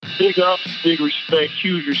Big up, big respect,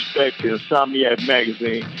 huge respect to Insomniac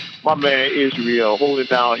Magazine. My man Israel holding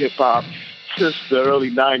down hip-hop since the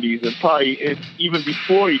early 90s and probably even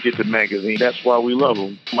before he did the magazine. That's why we love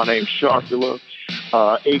him. My name's Sharkula,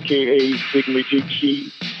 a.k.a. Sigma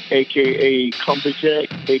G, a.k.a.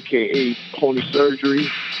 Cumberjack, a.k.a. Pony Surgery.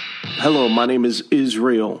 Hello, my name is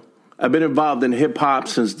Israel. I've been involved in hip-hop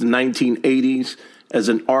since the 1980s as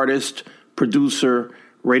an artist, producer,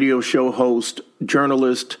 radio show host,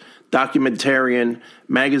 journalist, documentarian,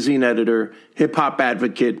 magazine editor, hip-hop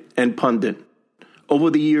advocate, and pundit. Over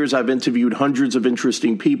the years, I've interviewed hundreds of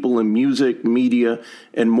interesting people in music, media,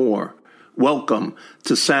 and more. Welcome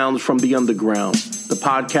to Sounds from the Underground, the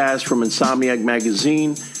podcast from Insomniac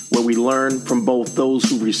Magazine, where we learn from both those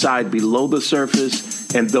who reside below the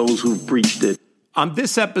surface and those who've breached it. On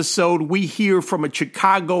this episode, we hear from a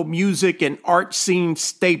Chicago music and art scene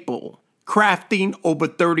staple. Crafting over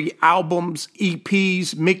 30 albums,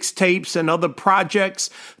 EPs, mixtapes, and other projects,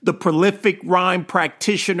 the prolific rhyme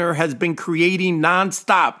practitioner has been creating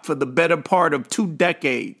nonstop for the better part of 2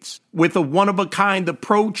 decades. With a one-of-a-kind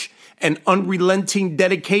approach and unrelenting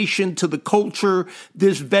dedication to the culture,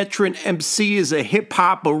 this veteran MC is a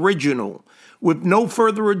hip-hop original. With no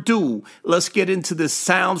further ado, let's get into this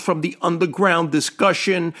Sounds from the Underground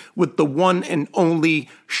discussion with the one and only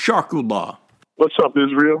Sharkula. What's up,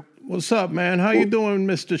 Israel? What's up, man? How you doing,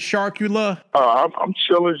 Mr. Sharkula? I'm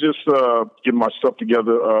chilling, just getting my stuff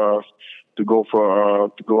together to go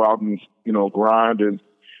out and grind and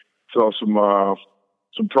sell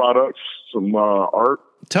some products, some art.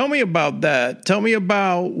 Tell me about that. Tell me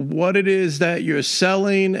about what it is that you're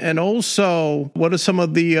selling, and also what are some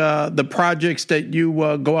of the projects that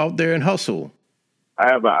you go out there and hustle. I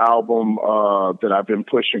have an album that I've been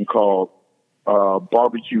pushing called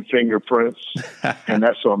Barbecue Fingerprints, and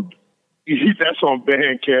that's on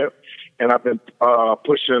Bandcamp, and I've been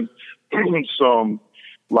pushing some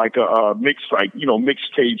like a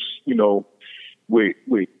mixtapes,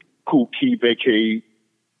 with Kool Keith,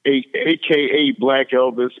 aka Black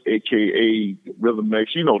Elvis, aka Rhythm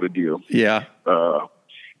X, you know the deal. Yeah.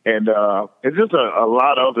 And just a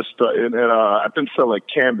lot of other stuff, and I've been selling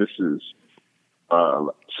canvases.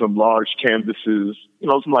 Some large canvases,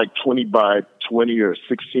 some like 20 by 20 or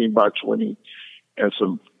 16 by 20, and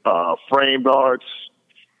some framed arts.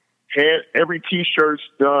 Every T-shirt's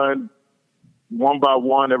done one by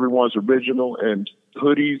one. Everyone's original, and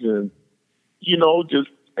hoodies, and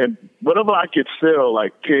and whatever I could sell,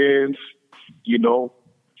 like pins,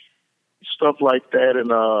 stuff like that.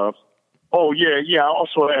 And I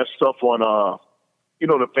also have stuff on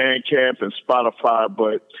the Bandcamp and Spotify,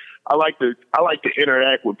 but I like to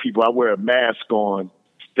interact with people. I wear a mask on,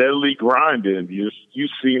 steadily grinding.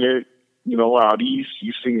 You've seen it, out east.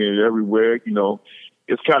 You've seen it everywhere.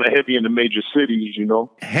 It's kind of heavy in the major cities.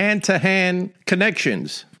 Hand-to-hand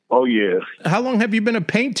connections. Oh yeah. How long have you been a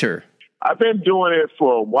painter? I've been doing it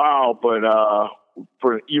for a while, but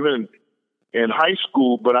for even in high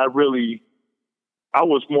school. But I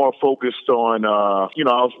was more focused on I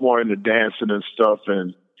was more into dancing and stuff,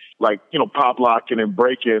 and pop locking and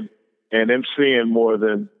breaking and MCing more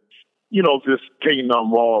than, just painting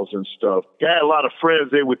on walls and stuff. I had a lot of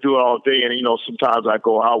friends, they would do it all day, and, sometimes I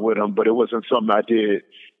go out with them, but it wasn't something I did,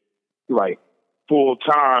 full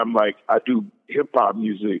time, like I do hip-hop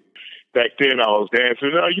music. Back then I was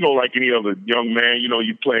dancing, like any other young man,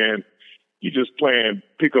 you just playing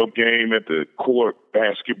pickup game at the court,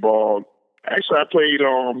 basketball. Actually, I played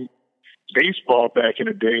baseball back in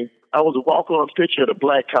the day. I was a walk-on pitcher at a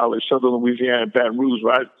black college, Southern Louisiana, Baton Rouge.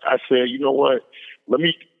 Where I said, you know what? Let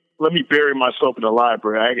me bury myself in the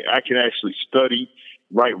library. I can actually study,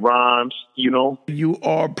 write rhymes. You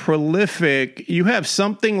are prolific. You have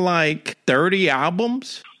something like 30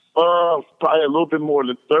 albums. Probably a little bit more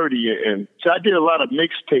than 30, and so I did a lot of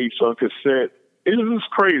mixtapes on cassette. It was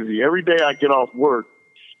crazy. Every day I get off work,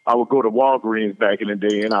 I would go to Walgreens back in the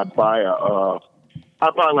day, and I'd buy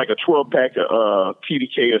like a 12-pack of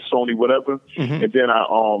TDK or Sony, whatever, and then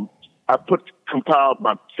I compiled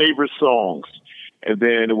my favorite songs, and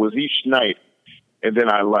then it was each night, and then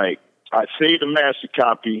I saved a master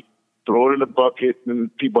copy, throw it in the bucket,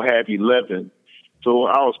 and people have 11. So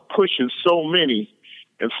I was pushing so many,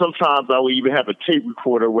 and sometimes I would even have a tape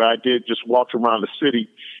recorder where I did just walk around the city,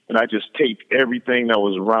 and I just taped everything that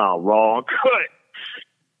was around, raw and cut.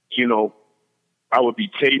 I would be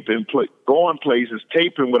taping, going places,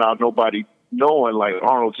 taping without nobody knowing, like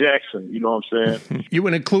Arnold Jackson. You know what I'm saying? You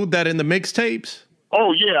would include that in the mixtapes?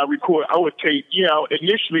 Oh, yeah, I would tape. Yeah,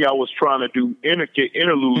 initially I was trying to do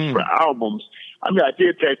interludes for albums. I mean, I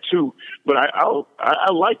did that too, but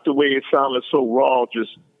I liked the way it sounded so raw,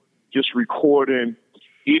 just recording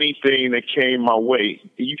anything that came my way.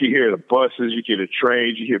 You can hear the buses, you hear the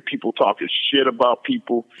trains, you hear people talking shit about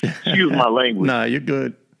people. Excuse my language. Nah, you're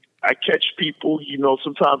good. I catch people,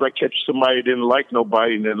 sometimes I catch somebody that didn't like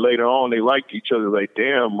nobody, and then later on they liked each other. Like,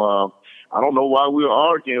 damn, I don't know why we were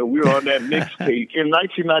arguing. We were on that mixtape. In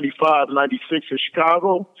 1995, 96 in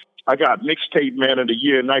Chicago, I got Mixtape Man of the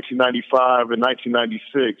Year in 1995 and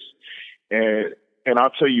 1996. And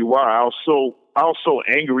I'll tell you why. I was so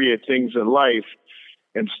angry at things in life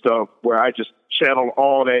and stuff where I just channeled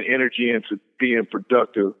all that energy into being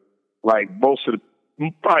productive. Like most of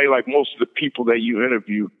the people that you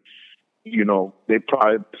interview, they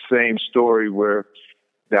probably the same story where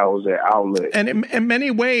that was their outlet. And in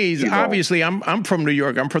many ways, obviously, I'm from New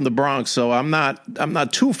York. I'm from the Bronx, so I'm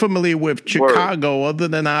not too familiar with Chicago, other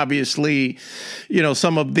than obviously,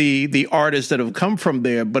 some of the artists that have come from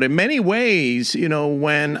there. But in many ways,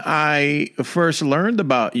 when I first learned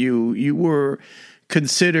about you, you were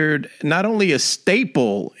considered not only a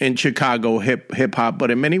staple in Chicago hip hop, but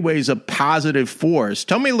in many ways a positive force.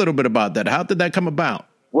 Tell me a little bit about that. How did that come about?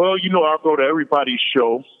 Well, I'll go to everybody's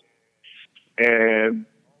show, and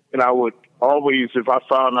I would always, if I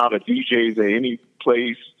found out a DJ's at any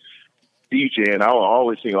place DJing, I would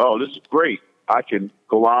always think, oh, this is great. I can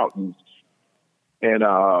go out and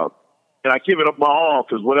I give it up my all,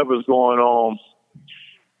 because whatever's going on,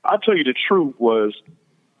 I'll tell you the truth was,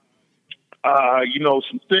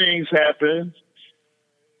 some things happen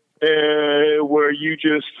where you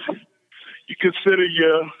consider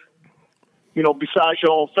besides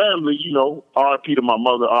your own family, RP to my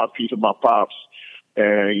mother, RP to my pops,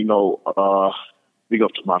 and, big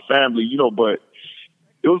up to my family, but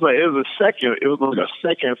it was like a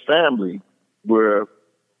second family where,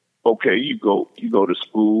 okay, you go to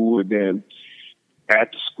school, and then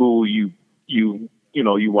after school, you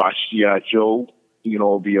watch G.I. Joe,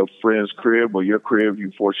 be your friend's crib or your crib.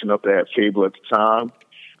 You're fortunate enough to have cable at the time.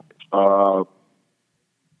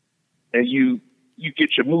 And you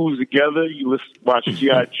get your moves together, you watch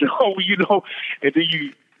G.I. Joe, and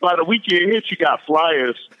then by the weekend hits, you got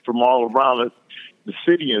flyers from all around the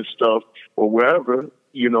city and stuff, or wherever,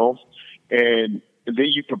 and then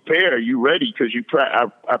you prepare, you ready, because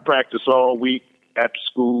I practice all week after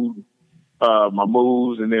school, my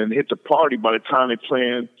moves, and then hit the party. By the time they're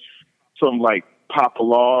playing something like Papa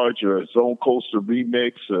Large or Zone Coaster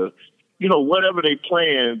Remix, or, whatever they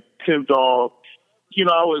playing, Tim Dog,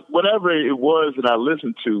 whatever it was that I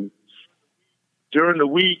listened to during the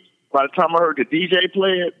week, by the time I heard the DJ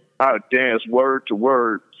play it, I would dance word to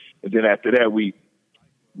word. And then after that, we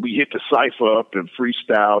hit the cypher up and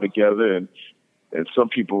freestyle together. And some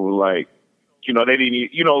people were like, they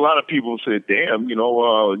didn't, a lot of people said, damn, not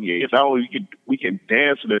only we can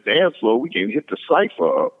dance in the dance floor, we can hit the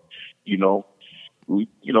cypher up,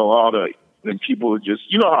 all the, and people just,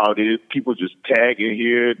 how it is, people just tagging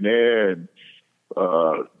here and there, and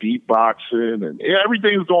beatboxing, and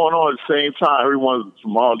everything's going on at the same time. Everyone's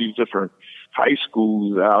from all these different high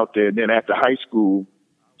schools out there. And then after high school,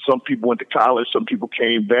 some people went to college, some people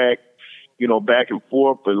came back, back and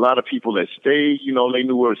forth. But a lot of people that stayed, they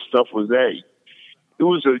knew where stuff was at. It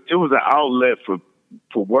was an outlet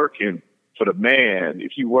for working for the man.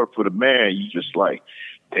 If you work for the man, you just like,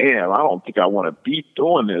 damn, I don't think I want to be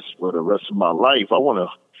doing this for the rest of my life. I want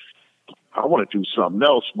to do something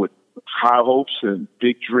else with high hopes and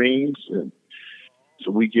big dreams, and so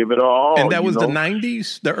we give it all. And that was the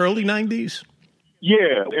 90s, the early 90s?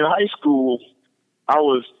 Yeah. In high school, I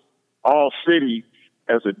was all city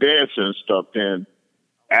as a dancer and stuff. Then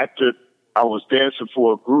after I was dancing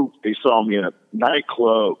for a group, they saw me in a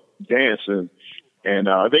nightclub dancing, and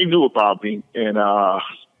they knew about me, and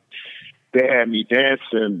they had me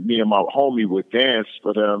dancing. Me and my homie would dance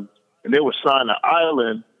for them, and they were signed to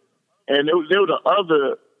Island, and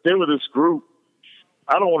they were this group.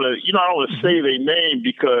 I don't want to say their name,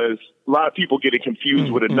 because a lot of people get it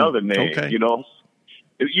confused with another name. Okay. You know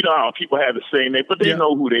how people have the same name, but they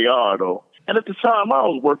know who they are though. And at the time, I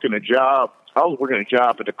was working a job. I was working a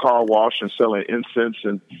job at the car wash and selling incense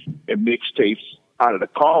and mixtapes out of the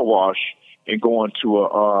car wash, and going to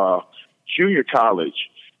a junior college.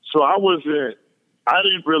 So I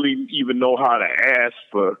didn't really even know how to ask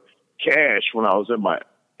for cash when I was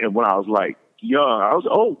like young. I was,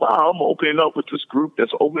 oh wow, I'm opening up with this group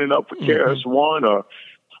that's opening up for KRS-One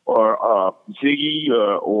or Ziggy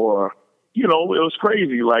or it was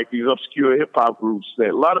crazy, like these obscure hip hop groups that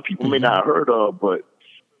a lot of people may not have heard of, but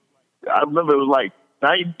I remember it was like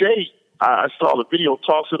night and day. I saw the video,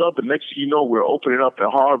 Toss It Up, and next thing you know, we're opening up at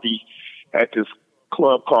Harvey at this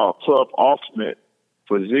club called Club Ultimate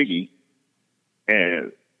for Ziggy.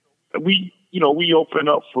 And we opened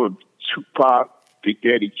up for Tupac, Big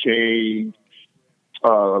Daddy Kane,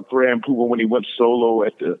 Grand Puba when he went solo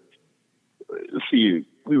at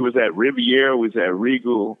we was at Riviera, we was at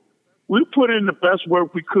Regal. We put in the best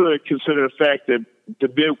work we could, considering the fact that the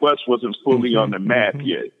Midwest wasn't fully on the map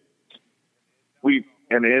yet.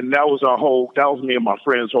 And that was me and my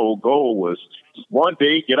friend's whole goal was one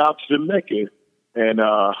day get out to the Mecca. And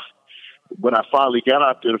when I finally got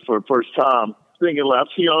out there for the first time, thinking, like, I've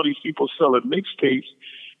seen all these people selling mixtapes,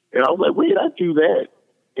 and I was like, wait, I do that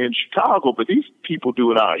in Chicago, but these people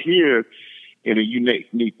do it out here in a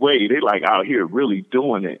unique way. They like out here really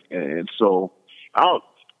doing it. And so I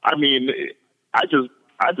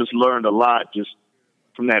just learned a lot just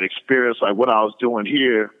from that experience, like what I was doing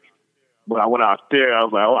here. When I went out there, I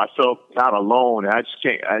was like, I felt not alone. And I just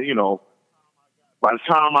can't, by the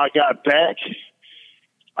time I got back,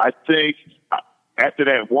 I think after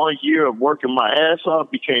that 1 year of working my ass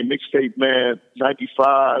off, became Mixtape Man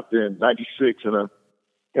 95, then 96,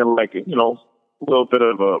 and like, a little bit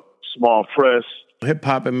of a small press. Hip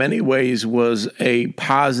hop in many ways was a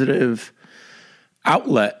positive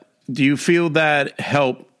outlet. Do you feel that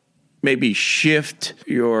helped maybe shift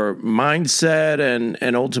your mindset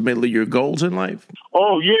and ultimately your goals in life?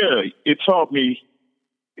 Oh yeah, it taught me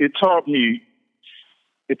how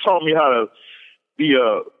to be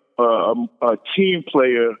a team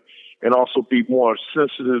player and also be more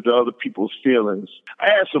sensitive to other people's feelings. I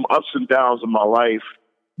had some ups and downs in my life.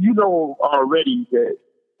 Already that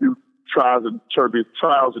through trials and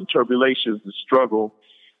tribulations and struggle,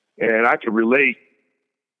 and I can relate.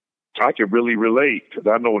 I can really relate because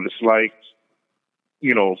I know what it's like,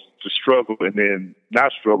 to struggle and then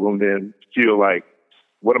not struggle and then feel like,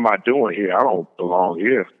 what am I doing here? I don't belong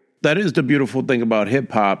here. That is the beautiful thing about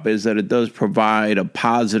hip hop, is that it does provide a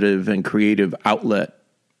positive and creative outlet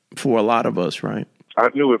for a lot of us, right? I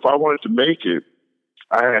knew if I wanted to make it,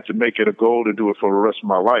 I had to make it a goal to do it for the rest of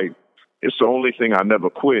my life. It's the only thing I never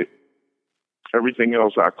quit. Everything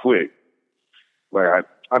else I quit. Like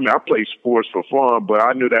I play sports for fun, but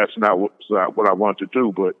I knew that's not what I wanted to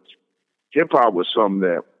do. But hip hop was something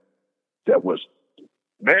that was,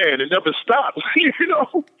 man, it never stopped. It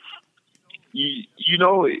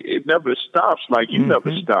never stops. Like you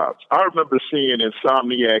never stops. I remember seeing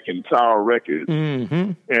Insomniac and Tower Records,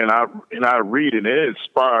 and I read it, and it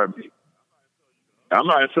inspired me. I'm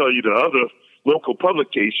not going to tell you the other local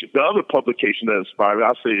publication, the other publication that inspired me.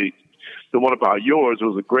 I say the one about yours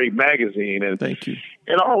was a great magazine. And thank you.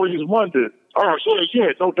 And I always wondered,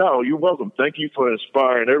 yeah, no doubt. You're welcome. Thank you for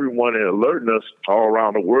inspiring everyone and alerting us all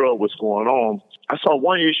around the world what's going on. I saw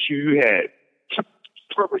one issue you had,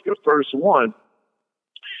 probably your first one.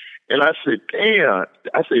 And I said,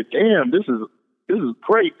 damn, this is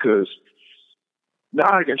great because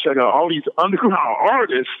now I can check out all these underground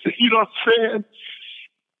artists, you know what I'm saying?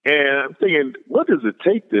 And I'm thinking, what does it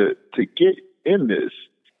take to get in this?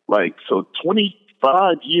 Like, so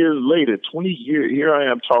 25 years later, 20 years, here I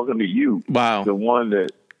am talking to you. Wow. The one that,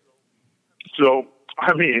 so,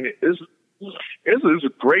 I mean, it's a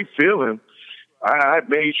great feeling. I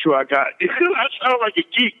made sure I sound like a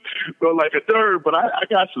geek, but like a nerd, but I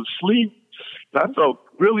got some sleep. I felt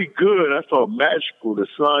really good. I felt magical. The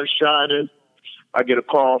sun's shining. I get a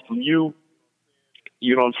call from you.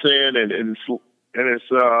 You know what I'm saying? And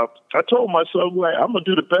it's I told myself, like, I'm going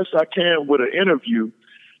to do the best I can with an interview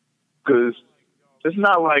because it's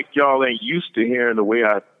not like y'all ain't used to hearing the way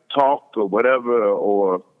I talk or whatever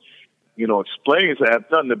or, explain. I have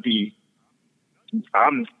nothing to be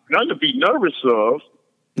nervous of.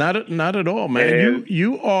 Not at all, man. And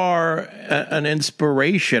you are an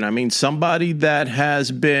inspiration. I mean, somebody that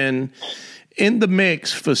has been in the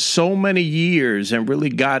mix for so many years and really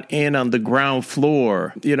got in on the ground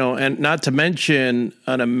floor, and not to mention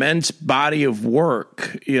an immense body of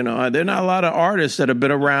work. There are not a lot of artists that have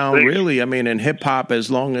been around really, I mean, in hip hop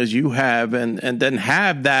as long as you have and then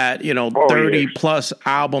have that, 30 plus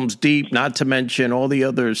albums deep, not to mention all the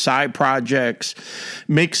other side projects,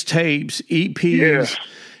 mixtapes, EPs.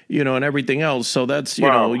 And everything else. So that's,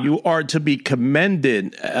 you are to be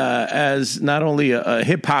commended as not only a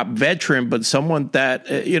hip hop veteran, but someone that,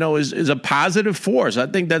 is a positive force. I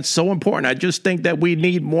think that's so important. I just think that we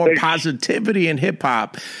need more positivity in hip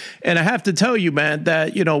hop. And I have to tell you, man,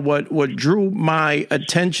 that, what drew my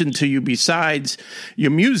attention to you besides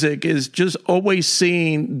your music is just always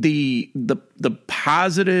seeing the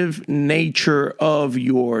positive nature of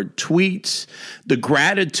your tweets, the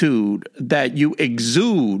gratitude that you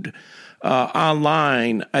exude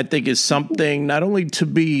online, I think is something not only to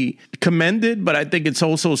be commended, but I think it's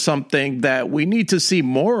also something that we need to see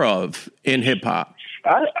more of in hip hop.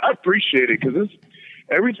 I appreciate it because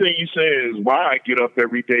everything you say is why I get up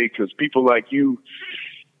every day, because people like you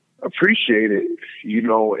appreciate it, you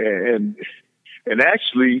know, and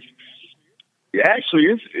actually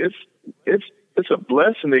it's a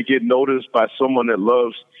blessing to get noticed by someone that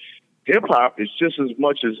loves hip hop. It's just as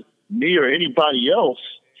much as me or anybody else,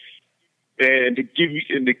 and to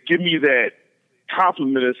give me that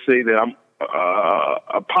compliment and say that I'm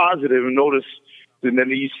a positive and notice, and then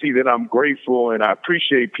you see that I'm grateful and I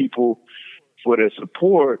appreciate people for their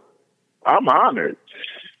support. I'm honored.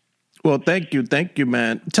 Well, thank you,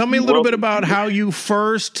 man. Tell me a little bit about how you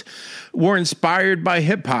first were inspired by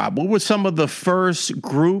hip hop. What were some of the first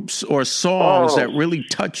groups or songs that really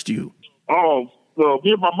touched you? Oh, well,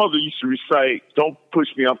 me and my mother used to recite, "Don't push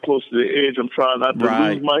me, I'm close to the edge, I'm trying not to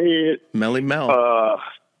lose my head." Melle Mel.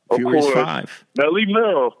 Of Furious course, 5. Melle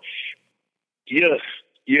Mel. Yes,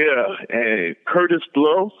 yeah. And Curtis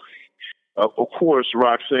Blow. Of course,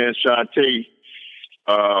 Roxanne Shante.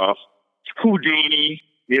 Houdini.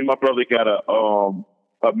 Me and my brother got a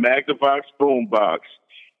Magnavox boombox.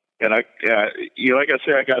 And like I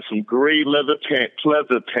said, I got some gray leather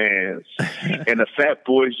pants and a Fat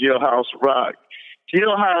Boys Jailhouse Rock.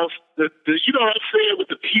 Jailhouse, you know what I'm saying, with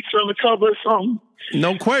the pizza on the cover or something?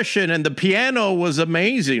 No question. And the piano was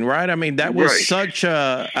amazing, right? I mean, that was such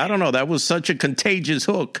that was such a contagious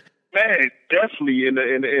hook. Man, definitely.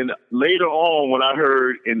 And later on, when I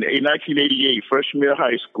heard in 1988, freshman year of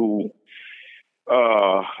high school,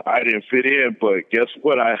 I didn't fit in, but guess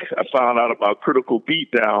what? I found out about Critical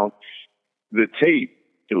Beatdown, the tape.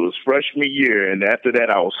 It was freshman year, and after that,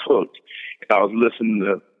 I was hooked. And I was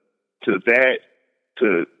listening to that,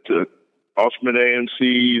 to Ultimate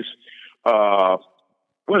AMC's,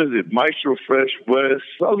 what is it, Maestro Fresh West.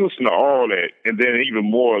 I was listening to all that, and then even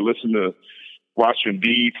more, watching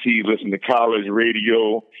BET, listening to college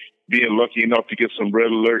radio, being lucky enough to get some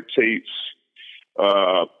Red Alert tapes,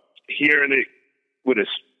 hearing it with an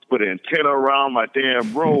antenna around my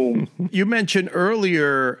damn room. You mentioned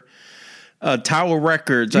earlier Tower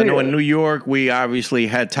Records. I know in New York we obviously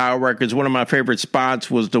had Tower Records. One of my favorite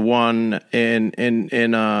spots was the one in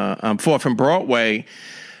 4th and Broadway.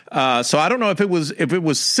 So I don't know if it was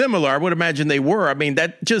similar. I would imagine they were. I mean,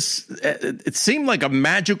 that just it seemed like a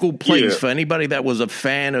magical place for anybody that was a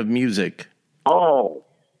fan of music. Oh,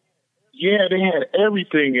 yeah, they had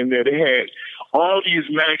everything in there. They had all these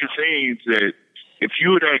magazines that if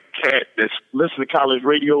you were that cat that's listening to college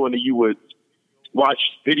radio and you would watch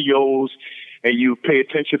videos and you pay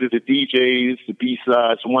attention to the DJs, the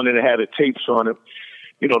B-sides, the one that had the tapes on it,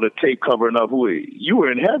 you know, the tape covering up, you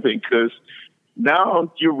were in heaven, because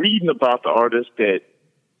now you're reading about the artists that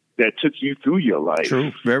took you through your life.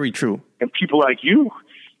 True, very true. And people like you,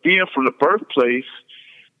 being from the birthplace,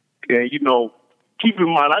 and, you know, keep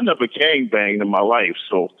in mind, I never gangbanged in my life,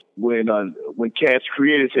 so when cats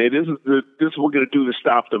created said this is what we're gonna do to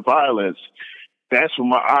stop the violence, that's when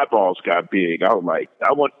my eyeballs got big. I was like,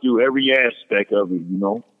 I want to do every aspect of it, you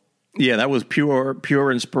know. Yeah, that was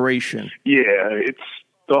pure inspiration. Yeah, it's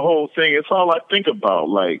the whole thing. It's all I think about.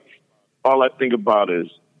 Like, all I think about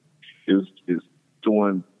is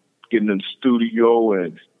getting in the studio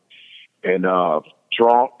and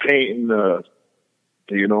painting,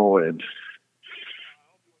 you know, and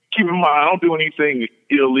keep in mind, I don't do anything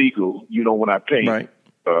illegal, you know, when I paint. Right.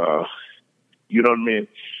 You know what I mean?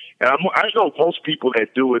 And I know most people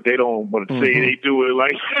that do it, they don't want to say they do it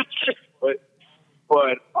like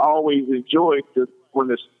but I always enjoy it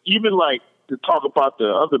when it's even like to talk about the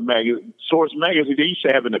other Source magazine, they used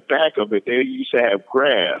to have in the back of it, they used to have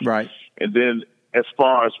graphs. Right. And then as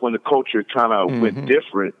far as when the culture kind of went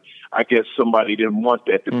different, I guess somebody didn't want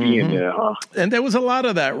that to be in there, huh? And there was a lot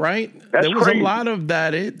of that, right? That's there was crazy. A lot of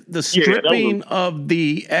that. The stripping of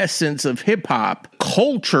the essence of hip-hop,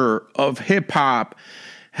 culture of hip-hop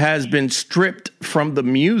has been stripped from the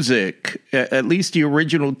music, at least the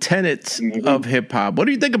original tenets of hip-hop. What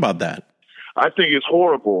do you think about that? I think it's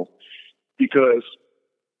horrible because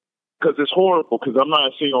it's horrible, because I'm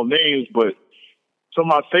not saying no names, but some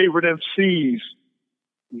of my favorite MCs,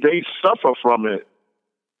 they suffer from it.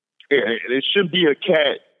 It shouldn't be a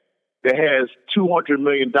cat that has $200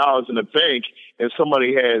 million in the bank and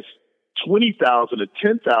somebody has 20,000 or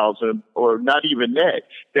 10,000 or not even that.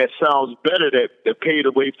 That sounds better that paid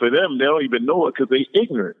away for them. They don't even know it because they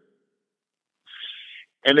ignorant.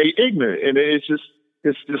 And it's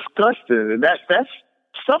disgusting. And that's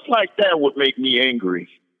stuff like that would make me angry.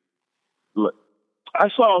 Look, I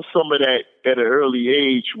saw some of that at an early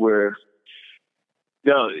age where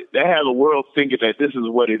they have the world thinking that this is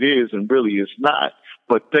what it is, and really it's not.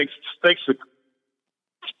 But thanks to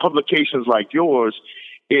publications like yours,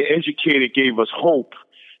 it gave us hope,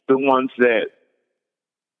 the ones that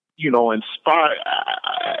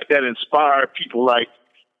that inspired people like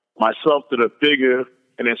myself that are bigger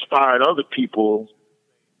and inspired other people,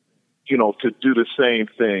 to do the same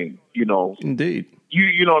thing, Indeed.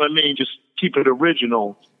 You know what I mean? Just keep it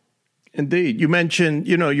original. Indeed. You mentioned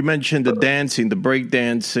the dancing, the break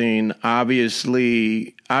dancing,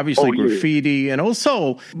 obviously graffiti, and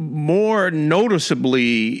also more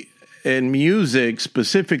noticeably in music,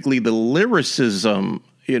 specifically the lyricism,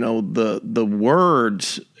 the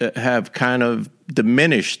words have kind of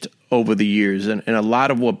diminished over the years and a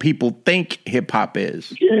lot of what people think hip hop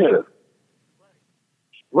is. Yeah.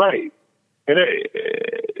 Right. And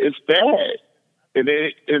it's bad. And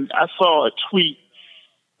I saw a tweet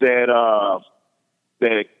that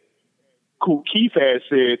Kool Keith had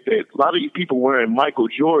said that a lot of these people wearing Michael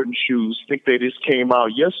Jordan shoes think they just came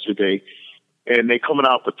out yesterday, and they coming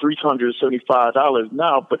out for $375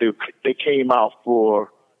 now, but they came out for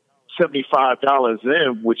 $75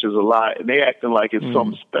 then, which is a lot, and they acting like it's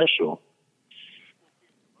something special.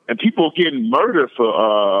 And people getting murdered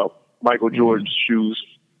for Michael Jordan's shoes,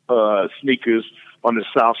 sneakers on the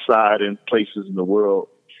South Side and places in the world.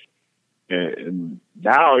 And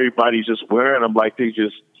now everybody's just wearing them like they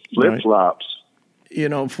just flip-flops.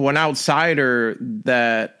 Right. For an outsider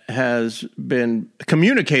that has been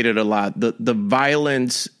communicated a lot, the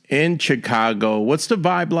violence in Chicago, what's the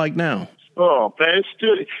vibe like now? Oh, man,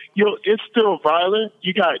 it's still violent.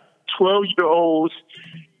 You got 12-year-olds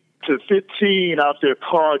to 15 out there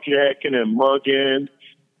carjacking and mugging.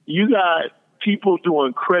 You got people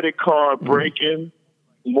doing credit card breaking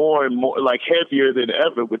more and more, like heavier than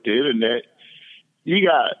ever with the internet. You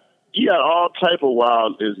got all type of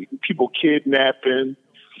wild, people kidnapping.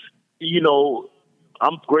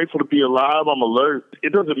 I'm grateful to be alive. I'm alert.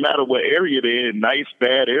 It doesn't matter what area they're in, nice,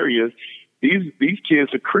 bad areas. These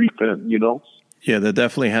kids are creeping, Yeah, there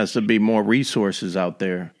definitely has to be more resources out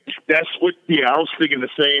there. That's what, I was thinking the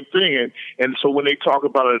same thing. And so when they talk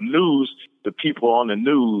about it in the news, the people on the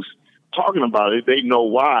news talking about it, they know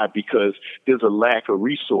why, because there's a lack of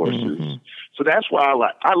resources. So that's why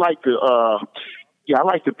I like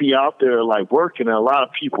to be out there like working, and a lot of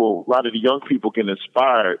the young people get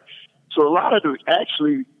inspired. So a lot of the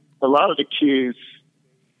kids,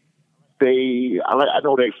 I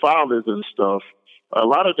know their fathers and stuff. A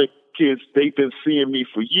lot of the kids, they've been seeing me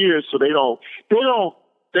for years, so they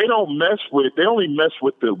only mess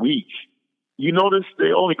with the weak. You notice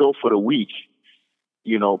they only go for the weak.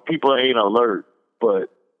 People ain't alert, but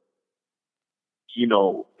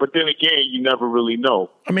then again, you never really know.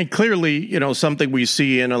 I mean, clearly, something we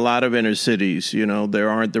see in a lot of inner cities, there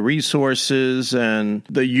aren't the resources, and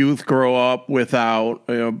the youth grow up without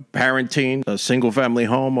parenting, a single family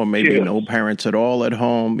home, or maybe no parents at all at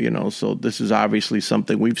home, so this is obviously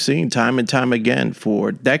something we've seen time and time again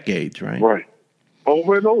for decades, right? Right.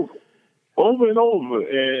 Over and over.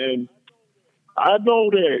 And I know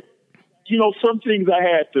that, some things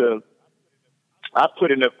I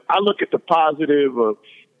look at the positive of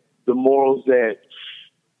the morals and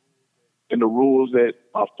the rules that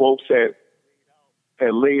our folks had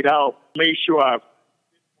laid out. Made sure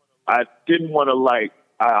I didn't want to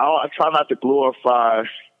I try not to glorify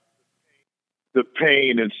the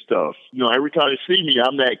pain and stuff. Every time they see me,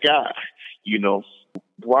 I'm that guy,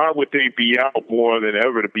 Why would they be out more than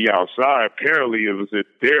ever to be outside? Apparently it was a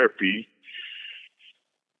therapy,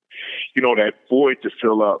 that void to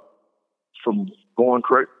fill up from going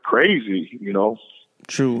crazy,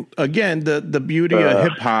 True. Again, the beauty of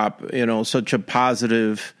hip hop, such a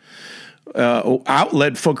positive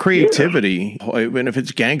outlet for creativity. Even if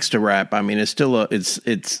it's gangster rap, I mean, it's still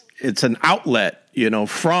it's an outlet,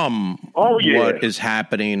 from what is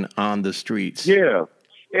happening on the streets. Yeah,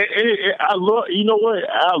 I love.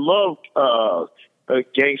 I love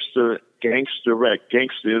gangster rap,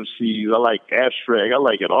 gangster MCs. I like abstract. I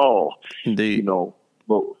like it all. Indeed.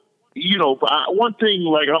 But one thing,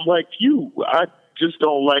 I'm like you. I just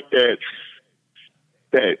don't like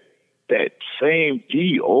that same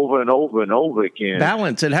D over and over and over again.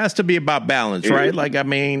 Balance. It has to be about balance, right?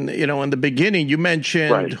 In the beginning, you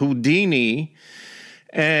mentioned Houdini,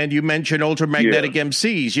 and you mentioned Ultramagnetic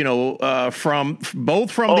MCs. From the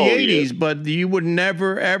 80s, but you were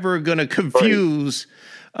never ever going to confuse,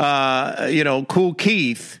 Kool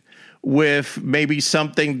Keith with maybe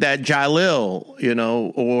something that Jalil,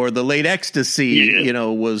 or the Late Ecstasy,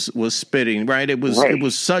 was spitting, right? It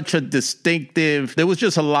was such a distinctive, there was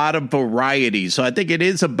just a lot of variety. So I think it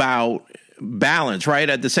is about balance, right?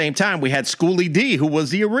 At the same time, we had Schoolie D, who was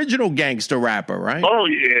the original gangster rapper, right? Oh,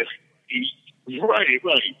 yeah. Right.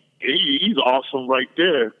 He's awesome right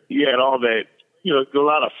there. He had all that, a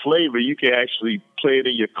lot of flavor. You can actually play it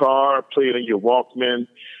in your car, play it in your Walkman,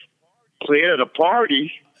 play at a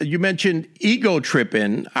party. You mentioned Ego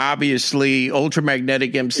Trippin', obviously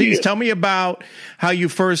Ultramagnetic MCs. Yeah. Tell me about how you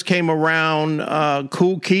first came around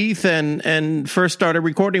Kool Keith and first started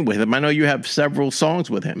recording with him. I know you have several songs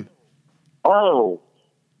with him. Oh,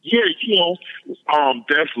 yeah,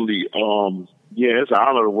 definitely. Yeah, it's an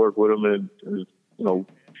honor to work with him, and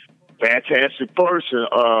fantastic person.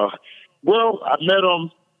 Well, I met him.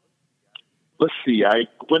 Let's see, I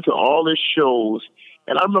went to all his shows.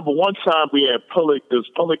 And I remember one time we had public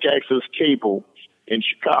access cable in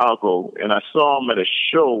Chicago, and I saw him at a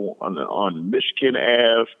show on Michigan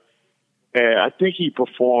Ave, and I think he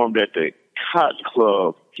performed at the Cotton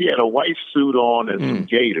Club. He had a white suit on and some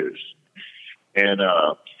gaiters, and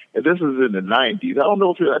this is in the '90s. I don't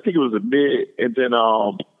know I think it was a mid, and then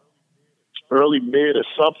early mid or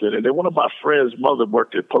something. And then one of my friends' mother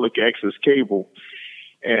worked at public access cable,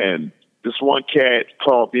 and this one cat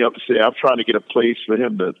called me up and said, I'm trying to get a place for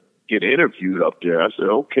him to get interviewed up there. I said,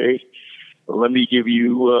 okay, well, let me give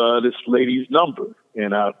you this lady's number.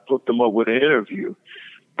 And I hooked them up with an interview.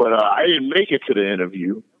 But I didn't make it to the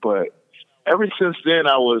interview. But ever since then,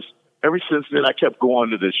 I kept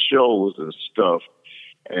going to the shows and stuff.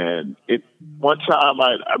 And one time,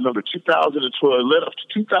 I remember 2012, led up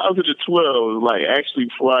to 2012, like actually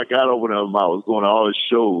before I got over them, I was going to all the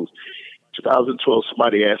shows. 2012,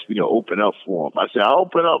 somebody asked me to open up for him. I said, I'll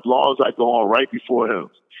open up as long as I go on right before him.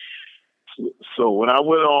 So when I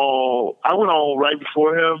went on right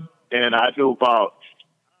before him, and I knew about,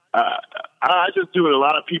 I just knew that a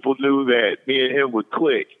lot of people knew that me and him would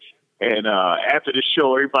click. And after the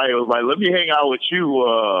show, everybody was like, let me hang out with you,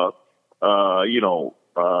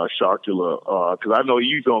 Sharkula, because I know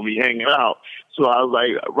you're going to be hanging out. So I was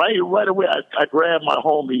like, right away, I grabbed my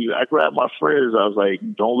homie, I grabbed my friends. I was like,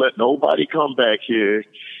 don't let nobody come back here.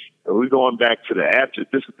 And we're going back to this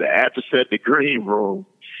is the after set, the green room.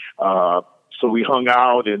 So we hung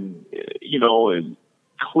out and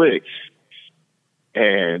clicked.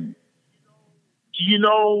 And,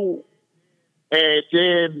 and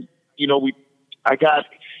then,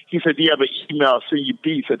 he said, do you have an email? I'll send you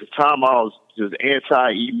beats. At the time, I was just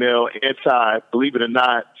anti-email, believe it or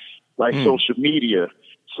not, like social media.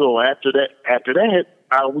 So after that,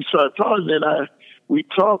 we started talking, and we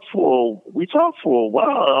talked for a while.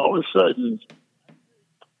 All of a sudden,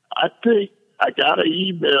 I think I got an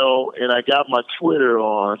email and I got my Twitter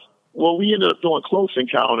on. Well, we ended up doing Close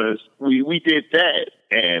Encounters. We did that,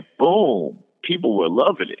 and boom, people were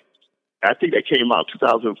loving it. I think that came out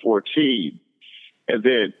 2014, and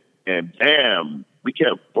bam, we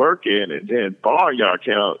kept working, and then Barnyard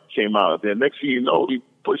came out. Then next thing you know, he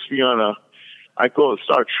pushed me on I go and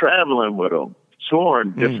start traveling with him,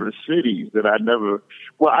 touring different cities that I've been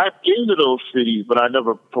to those cities, but I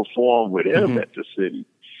never performed with him at the city.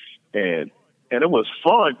 And it was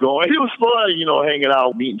fun going. It was fun, hanging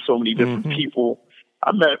out, meeting so many different people.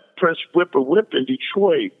 I met Prince Whip in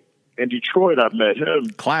Detroit. In Detroit, I met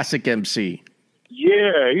him. Classic MC.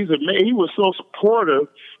 Yeah, he's amazing. He was so supportive.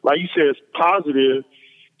 Like you said, it's positive.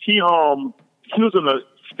 He was on the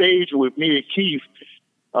stage with me and Keith.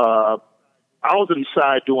 I was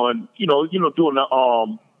inside doing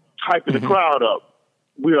the hyping the crowd up.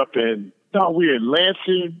 We're in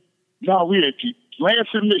Lansing. We're in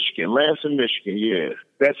Lansing, Michigan. Yeah,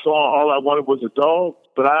 that song. All I wanted was a dog.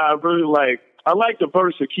 But I really like the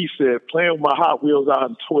verse that Keith said, "Playing with my Hot Wheels out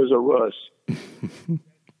in Toys R Us."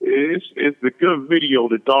 It's a good video.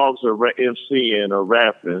 The dogs are MCing or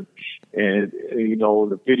rapping, and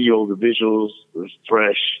the visuals was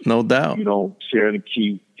fresh. No doubt. Sharing the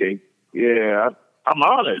key. Yeah, I'm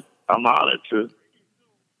honored. To.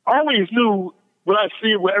 I always knew when I see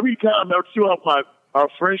it. Every time throughout our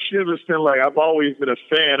friendship, it's been like I've always been a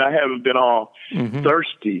fan. I haven't been all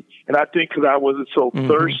thirsty, and I think because I wasn't so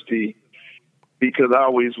thirsty. Because I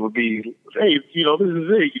always would be, hey, this is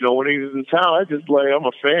it. When he was in town, I just I'm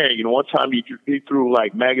a fan. One time he threw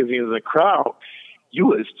like magazines in the crowd. You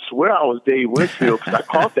would swear I was Dave Winfield because I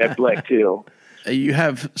caught that black tail. You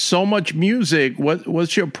have so much music.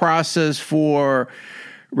 What's your process for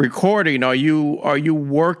recording? Are you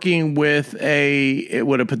working with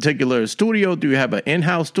a particular studio? Do you have an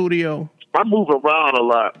in-house studio? I move around a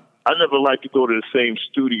lot. I never like to go to the same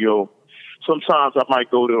studio. Sometimes I might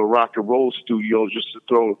go to a rock and roll studio just to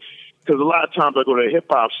throw, because a lot of times I go to a hip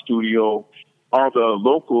hop studio. All the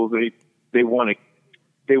locals they want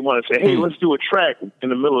to say, hey, let's do a track in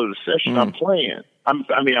the middle of the session. I'm playing. I'm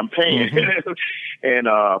paying, and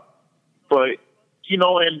and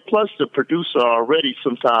plus the producer already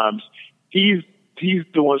sometimes he's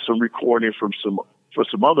doing some recording for some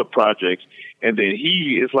other projects, and then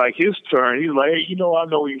it's like his turn. He's like, hey, I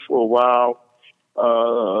know you for a while.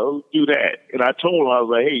 do that. And I told him, I was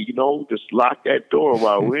like, hey, just lock that door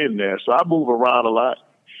while we're in there. So I move around a lot.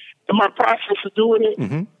 In my process of doing it,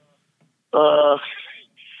 I'll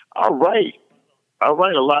write a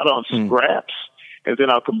lot on scraps, and then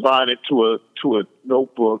I'll combine it to a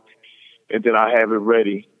notebook, and then I have it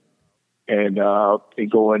ready, and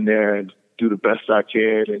go in there and do the best I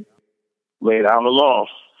can and lay it out on the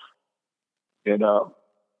loft. And I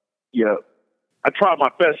try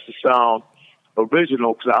my best to sound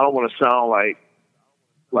original because I don't want to sound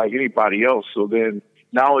like anybody else. So then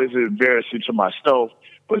not only is it embarrassing to myself,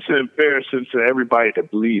 but it's embarrassing to everybody that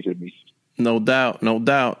believes in me. No doubt, no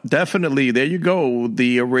doubt. Definitely. There you go.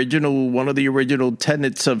 One of the original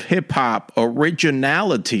tenets of hip hop,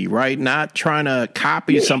 originality, right? Not trying to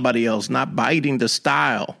copy somebody else, not biting the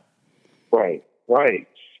style. Right.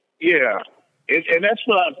 Yeah. And that's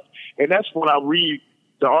when I read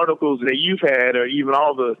the articles that you've had, or even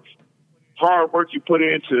all the hard work you put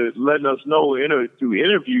into letting us know through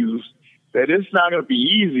interviews that it's not going to be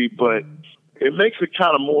easy, but it makes it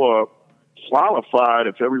kind of more qualified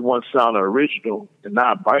if everyone sounded original and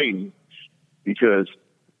not biting, because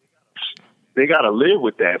they got to live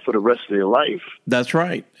with that for the rest of their life. That's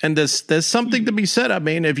right. And there's something to be said. I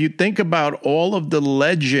mean, if you think about all of the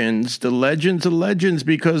legends of legends,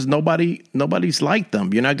 because nobody's like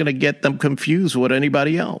them. You're not going to get them confused with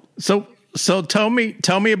anybody else. So tell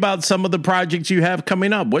me about some of the projects you have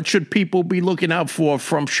coming up. What should people be looking out for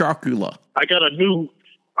from Sharkula? I got a new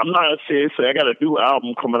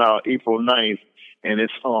album coming out April 9th, and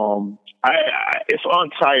it's it's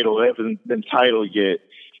untitled. It hasn't been titled yet.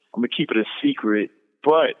 I'm going to keep it a secret,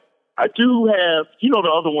 but I do have, the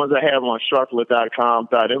other ones I have on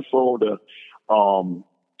Sharkula.com.info.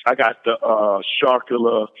 I got the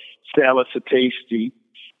Sharkula Salad to Tasty,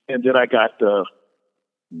 and then I got the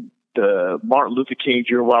Martin Luther King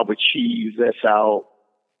Jr. Robert Cheese that's out.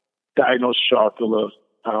 Dino Sharkula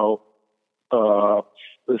out.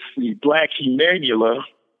 Let's see, Black Humanula,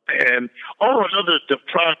 and the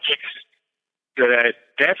projects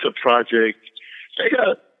that's a project. They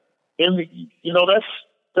got, and that's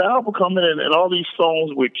the album coming in, and all these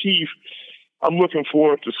songs with Keith. I'm looking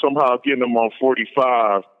forward to somehow getting them on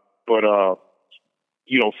 45, but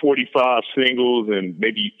 45 singles and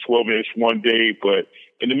maybe 12-inch one day. But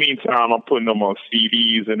in the meantime, I'm putting them on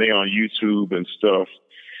CDs and they on YouTube and stuff.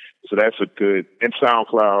 So that's a good, and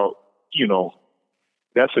SoundCloud.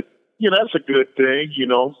 That's a good thing,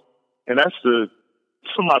 and that's some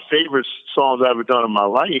of my favorite songs I've ever done in my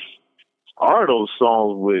life are those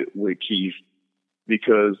songs with Keith,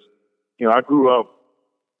 because, I grew up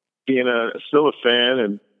being still a fan,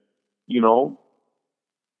 and,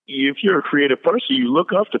 if you're a creative person, you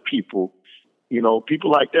look up to people, people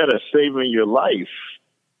like that are saving your life,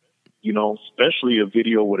 especially a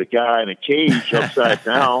video with a guy in a cage upside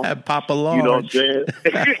down. Papa Large. You know what I'm saying?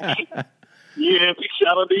 Yeah, big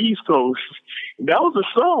shout out to the East Coast. That was a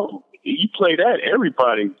song. You play that,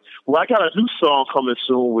 everybody. Well, I got a new song coming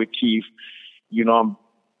soon with Keith. I'm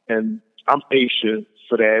patient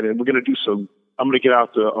for that, and we're gonna do some. I'm gonna get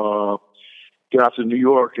out to New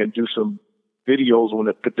York and do some videos when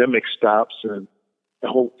the pandemic stops, and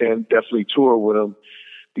definitely tour with them,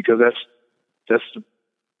 because that's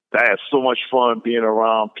so much fun being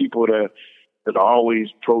around people that are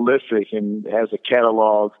always prolific and has a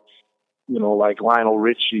catalog. Like Lionel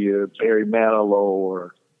Richie or Barry Manilow,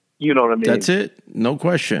 or, you know what I mean? That's it. No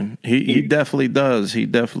question. He definitely does. He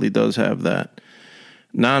definitely does have that.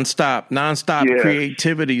 Nonstop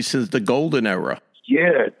creativity since the golden era.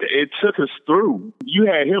 Yeah, it took us through. You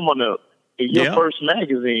had him in your first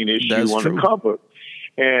magazine issue on the cover.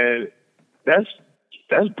 And that's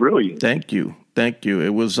brilliant. Thank you.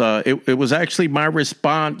 It was it was actually my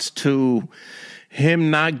response to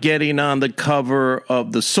him not getting on the cover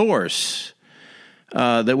of The Source.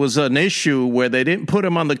 There was an issue where they didn't put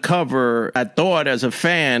him on the cover. I thought, as a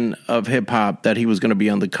fan of hip hop, that he was going to be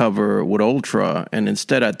on the cover with Ultra, and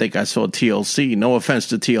instead I think I saw TLC. No offense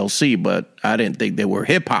to TLC, but I didn't think they were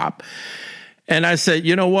hip hop. And I said,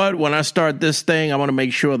 you know what? When I start this thing, I want to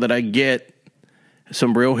make sure that I get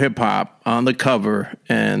some real hip hop on the cover,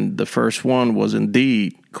 and the first one was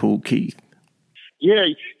indeed Kool Keith. Yeah,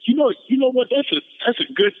 you know what? That's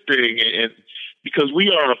a good thing, and because we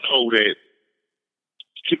all know that,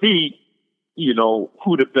 to me,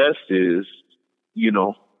 who the best is,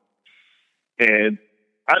 and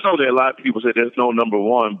I know that a lot of people say there's no number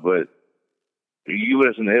one, but you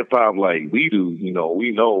listen to hip hop like we do, we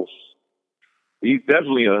know he's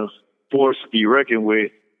definitely a force to be reckoned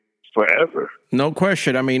with forever. No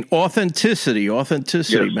question. I mean, authenticity, yes.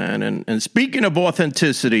 Man. And speaking of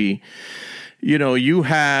authenticity, you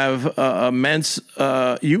have immense,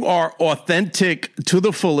 you are authentic to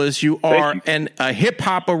the fullest. You are a hip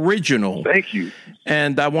hop original. Thank you.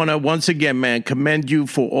 And I want to once again, man, commend you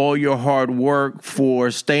for all your hard work,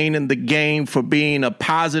 for staying in the game, for being a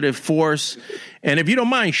positive force. And if you don't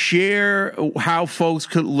mind, share how folks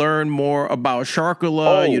could learn more about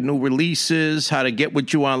Sharkula, your new releases, how to get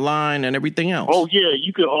with you online, and everything else. Oh yeah,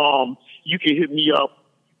 you can hit me up,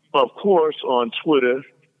 of course, on Twitter,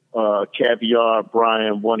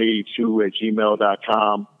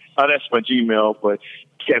 caviarbrian182@gmail.com. That's my Gmail, but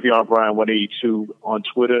caviarbrian182 on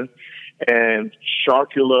Twitter, and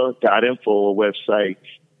Sharkula.info, a website,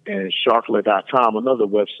 and Sharkula.com, another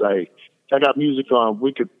website. I got music on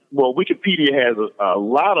Wikipedia has a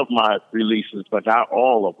lot of my releases, but not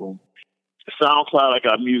all of them. SoundCloud, I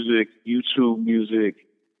got music, YouTube music,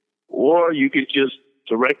 or you could just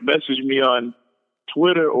direct message me on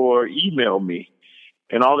Twitter or email me.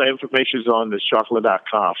 And all the information is on the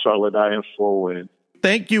Sharkula.com, Sharkula.info. And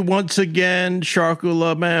thank you once again,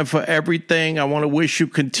 Sharkula, man, for everything. I want to wish you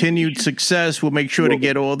continued success. We'll make sure to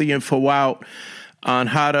get all the info out on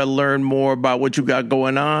how to learn more about what you got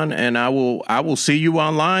going on. And I will see you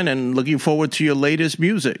online, and looking forward to your latest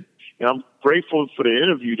music. And I'm grateful for the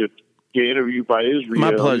interview, to get interviewed by Israel.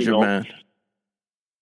 My pleasure, man.